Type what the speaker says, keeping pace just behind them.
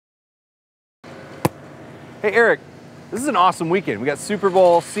Hey, Eric, this is an awesome weekend. We got Super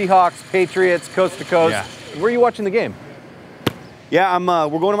Bowl, Seahawks, Patriots, coast to coast. Yeah. Where are you watching the game? Yeah,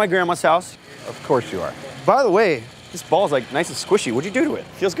 we're going to my grandma's house. Of course you are. By the way, this ball's like nice and squishy. What'd you do to it?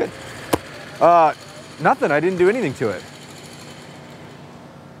 Feels good. Nothing. I didn't do anything to it.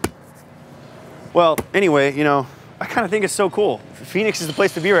 Well, anyway, you know, I kind of think it's so cool. Phoenix is the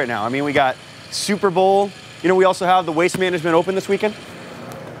place to be right now. I mean, we got Super Bowl. You know, we also have the Waste Management Open this weekend.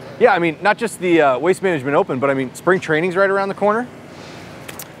 Yeah, I mean, not just the Waste Management Open, but I mean, spring training's right around the corner.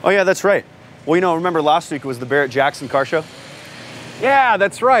 Oh, yeah, that's right. Well, you know, remember last week was the Barrett-Jackson car show? Yeah,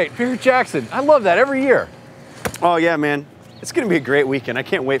 that's right. Barrett Jackson. I love that every year. Oh, yeah, man. It's going to be a great weekend. I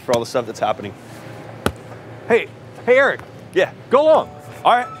can't wait for all the stuff that's happening. Hey, Eric. Yeah. Go along.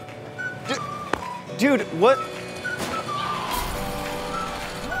 All right. Dude, what?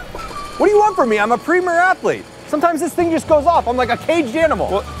 What do you want from me? I'm a premier athlete. Sometimes this thing just goes off. I'm like a caged animal.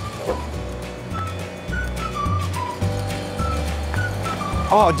 What?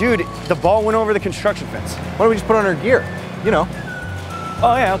 Oh, dude, the ball went over the construction fence. Why don't we just put on our gear? You know.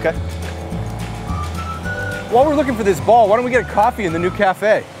 Oh, yeah, okay. While we're looking for this ball, why don't we get a coffee in the new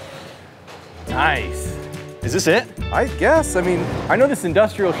cafe? Nice. Is this it? I guess. I mean, I know this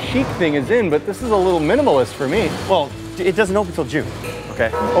industrial chic thing is in, but this is a little minimalist for me. Well, it doesn't open until June, okay?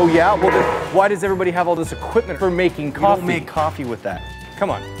 Oh, yeah? Well, then why does everybody have all this equipment for making coffee? You don't make coffee with that. Come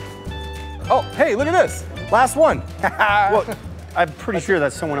on. Oh, hey, look at this. Last one. Well, I'm pretty sure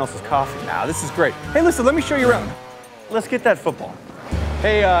that's someone else's coffee. Nah, this is great. Hey, listen, let me show you around. Let's get that football.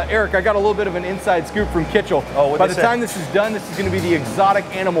 Hey, Eric, I got a little bit of an inside scoop from Kitchell. Oh, what'd By they the say? time this is done, this is going to be the exotic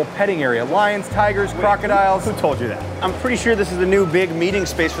animal petting area. Lions, tigers, crocodiles. Who told you that? I'm pretty sure this is the new big meeting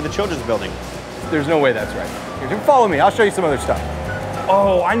space for the children's building. There's no way that's right. Here, follow me. I'll show you some other stuff.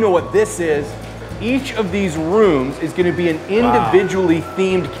 Oh, I know what this is. Each of these rooms is going to be an individually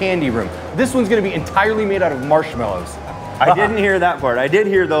themed candy room. This one's going to be entirely made out of marshmallows. I didn't hear that part. I did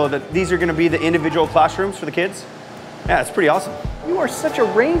hear, though, that these are going to be the individual classrooms for the kids. Yeah, it's pretty awesome. You are such a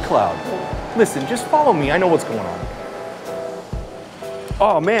rain cloud. Listen, just follow me. I know what's going on.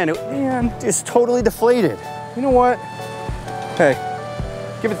 Oh, man, it's totally deflated. You know what? Hey,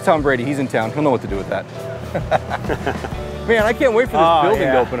 give it to Tom Brady. He's in town. He'll know what to do with that. Man, I can't wait for this building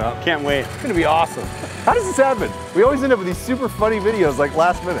to open up. Can't wait. It's gonna be awesome. How does this happen? We always end up with these super funny videos like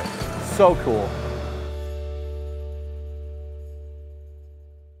last minute. So cool.